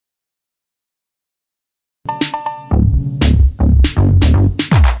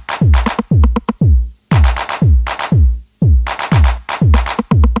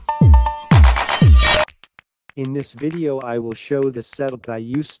In this video I will show the setup I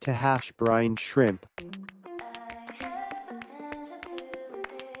used to hatch brine shrimp.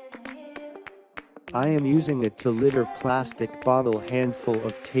 I am using a 2-liter plastic bottle, handful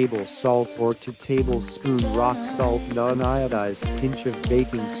of table salt or 2 tablespoon rock salt, non-iodized, pinch of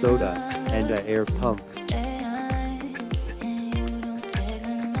baking soda, and a air pump.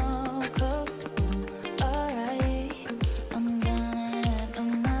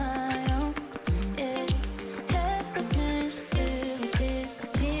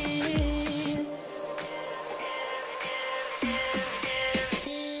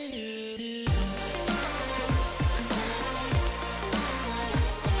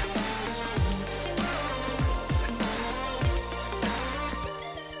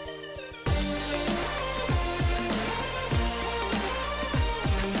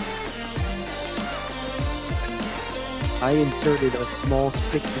 I inserted a small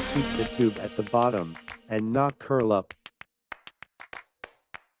stick to keep the tube at the bottom and not curl up.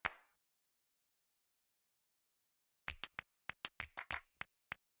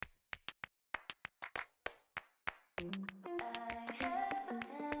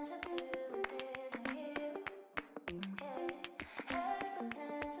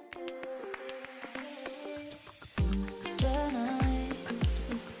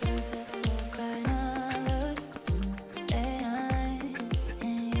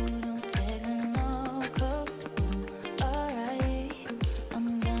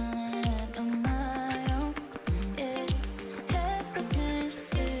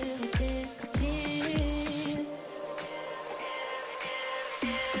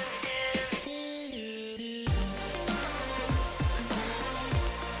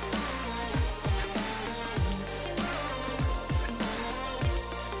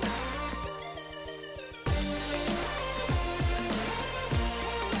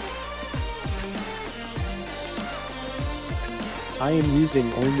 I am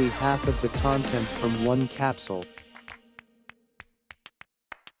using only half of the content from one capsule.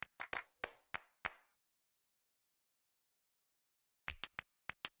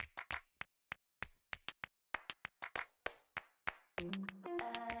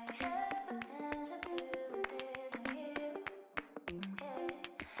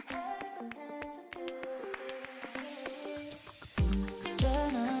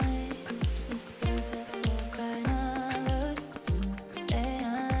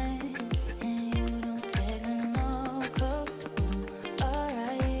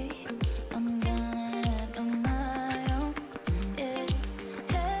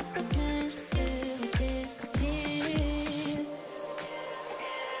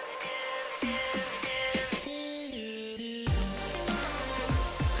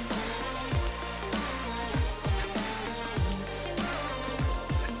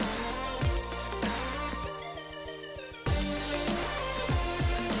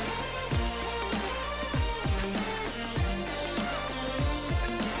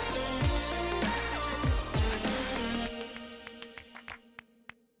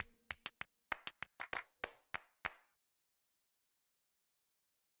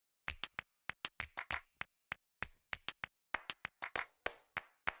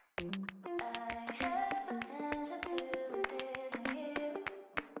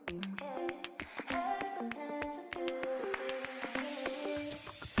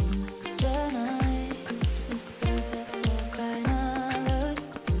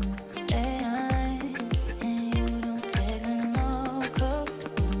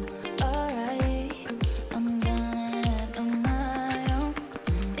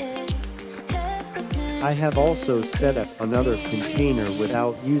 I have also set up another container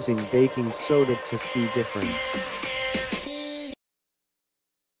without using baking soda to see difference.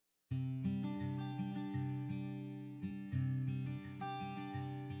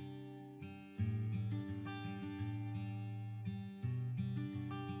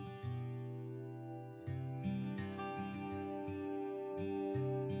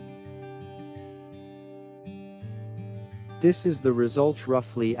 This is the result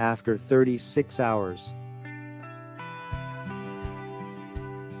roughly after 36 hours.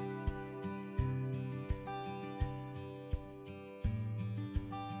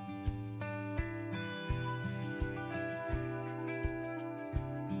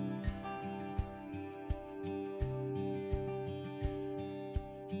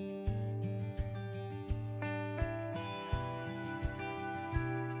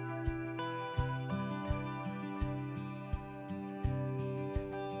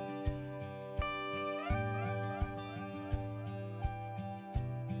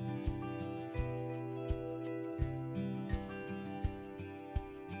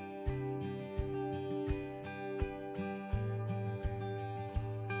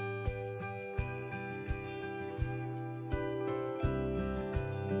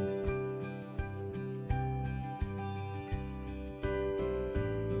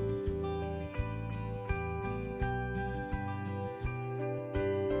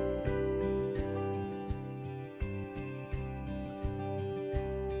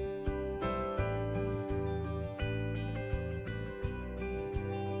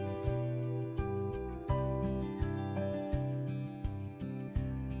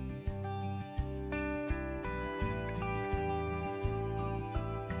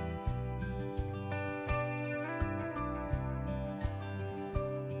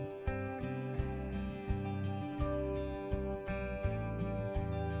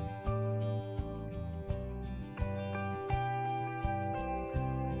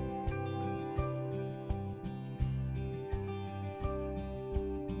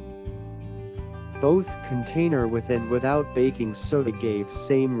 Both container with and without baking soda gave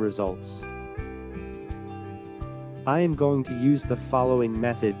same results. I am going to use the following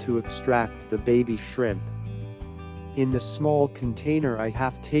method to extract the baby shrimp. In the small container I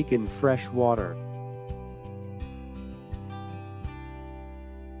have taken fresh water.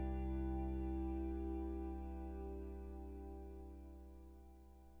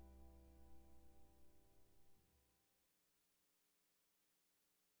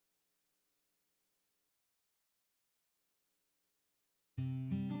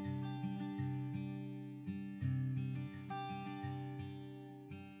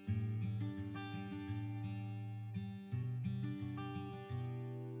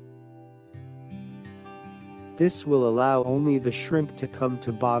 This will allow only the shrimp to come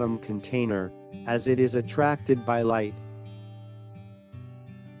to bottom container, as it is attracted by light.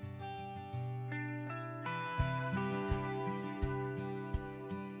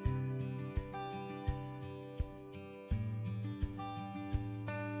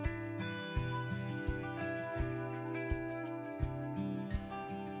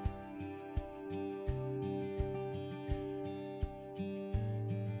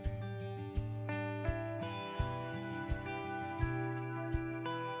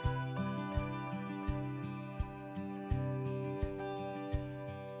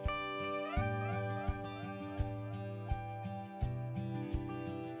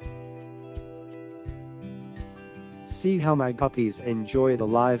 See how my guppies enjoy the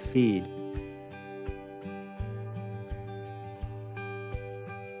live feed.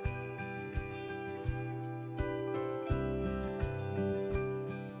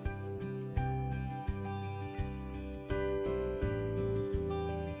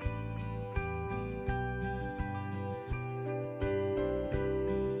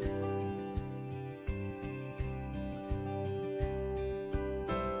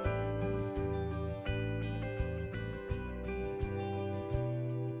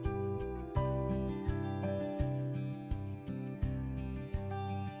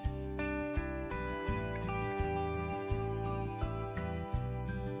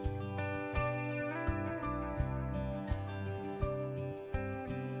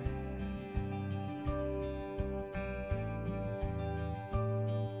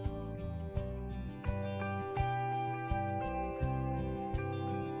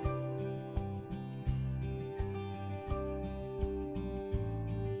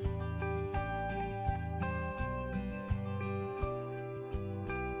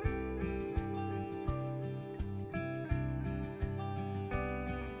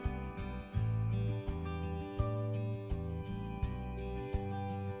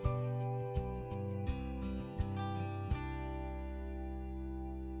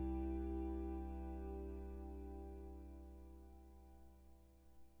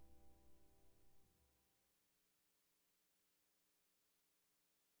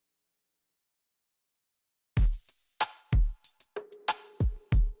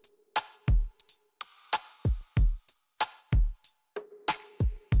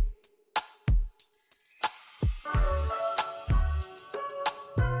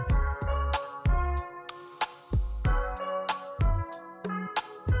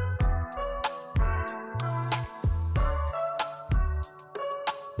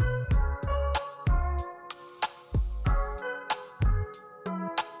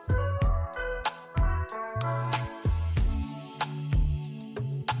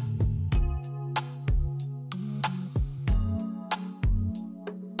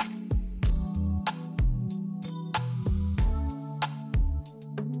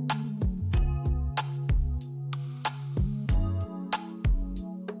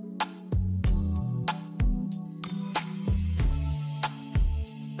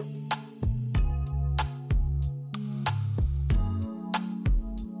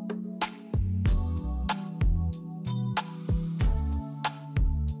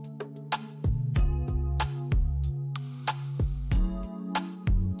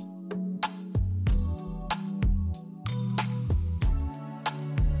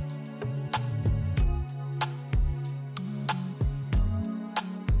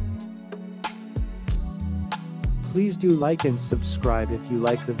 Please do like and subscribe if you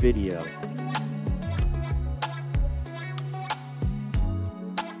like the video.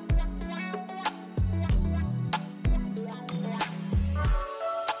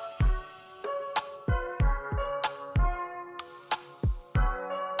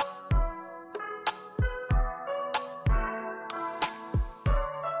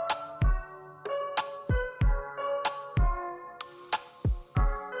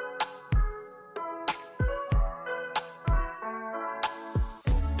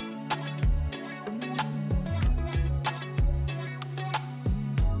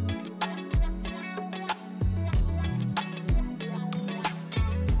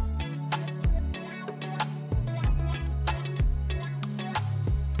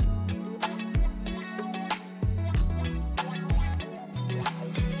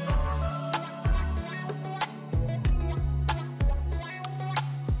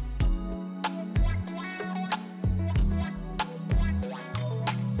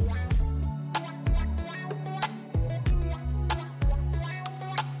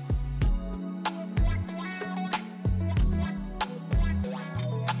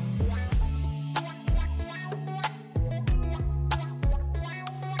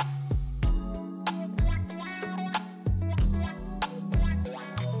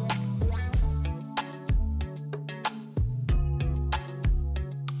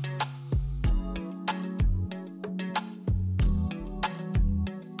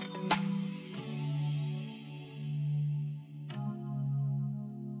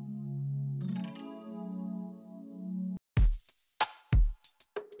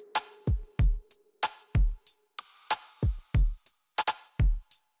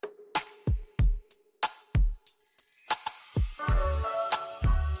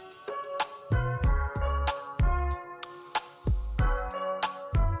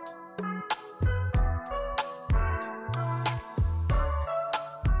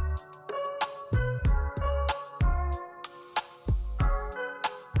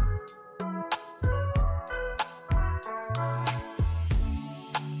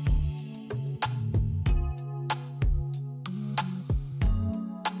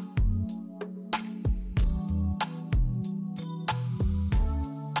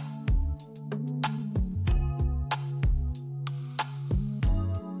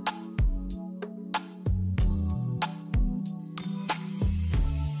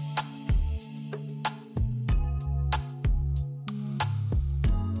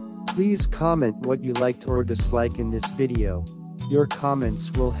 Please comment what you liked or dislike in this video. Your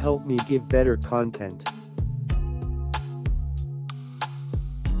comments will help me give better content.